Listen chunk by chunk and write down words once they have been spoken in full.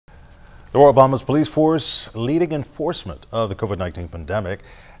The Royal Bahamas Police Force leading enforcement of the COVID-19 pandemic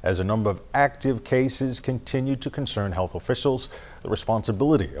as a number of active cases continue to concern health officials. The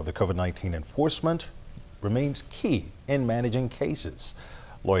responsibility of the COVID-19 enforcement remains key in managing cases.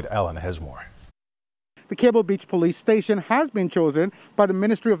 Lloyd Allen has more. The Cable Beach Police Station has been chosen by the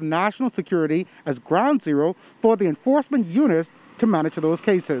Ministry of National Security as ground zero for the enforcement units to manage those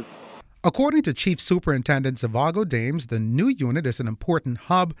cases. According to Chief Superintendent Zavago Dames, the new unit is an important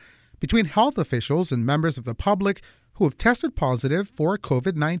hub between health officials and members of the public who have tested positive for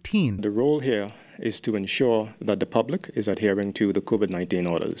COVID-19. The role here is to ensure that the public is adhering to the COVID-19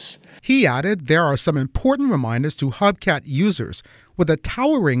 orders. He added there are some important reminders to Hubcat users with a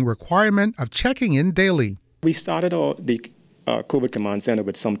towering requirement of checking in daily. We started the COVID Command Center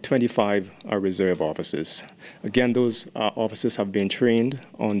with some 25 reserve officers. Again, those officers have been trained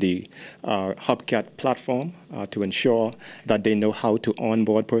on the Hubcat platform to ensure that they know how to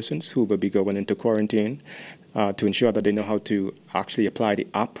onboard persons who will be going into quarantine, to ensure that they know how to actually apply the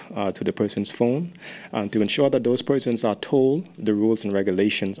app to the person's phone, and to ensure that those persons are told the rules and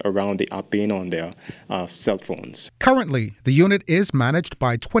regulations around the app being on their cell phones. Currently, the unit is managed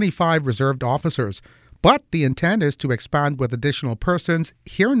by 25 reserved officers, but the intent is to expand with additional persons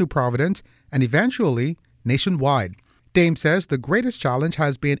here in New Providence and eventually nationwide. Dame says the greatest challenge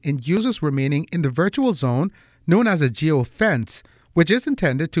has been in users remaining in the virtual zone known as a geofence, which is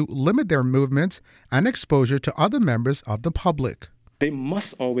intended to limit their movements and exposure to other members of the public. They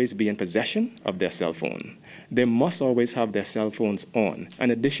must always be in possession of their cell phone. They must always have their cell phones on.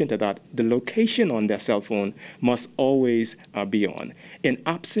 In addition to that, the location on their cell phone must always be on. In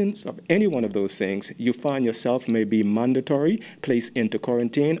absence of any one of those things, you find yourself may be mandatory placed into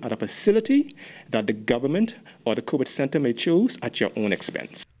quarantine at a facility that the government or the COVID center may choose at your own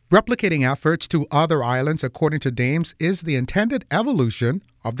expense. Replicating efforts to other islands, according to Dames, is the intended evolution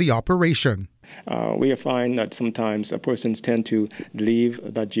of the operation. We find that sometimes persons tend to leave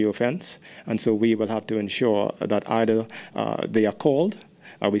that geofence, and so we will have to ensure that either they are called,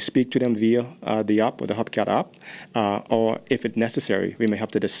 we speak to them via the app or the Hubcat app, or if it's necessary, we may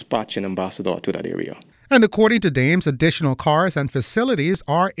have to dispatch an ambassador to that area. And according to Dames, additional cars and facilities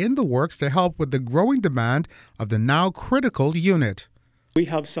are in the works to help with the growing demand of the now critical unit. We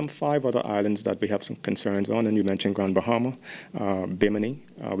have some 5 other islands that we have some concerns on, and you mentioned Grand Bahama, Bimini,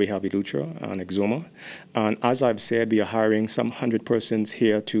 we have Eleuthera and Exuma. And as I've said, we are hiring some 100 persons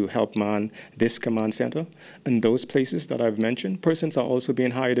here to help man this command center. In those places that I've mentioned, persons are also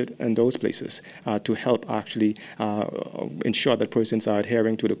being hired in those places to help actually ensure that persons are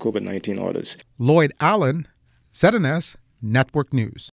adhering to the COVID-19 orders. Lloyd Allen, ZNS Network News.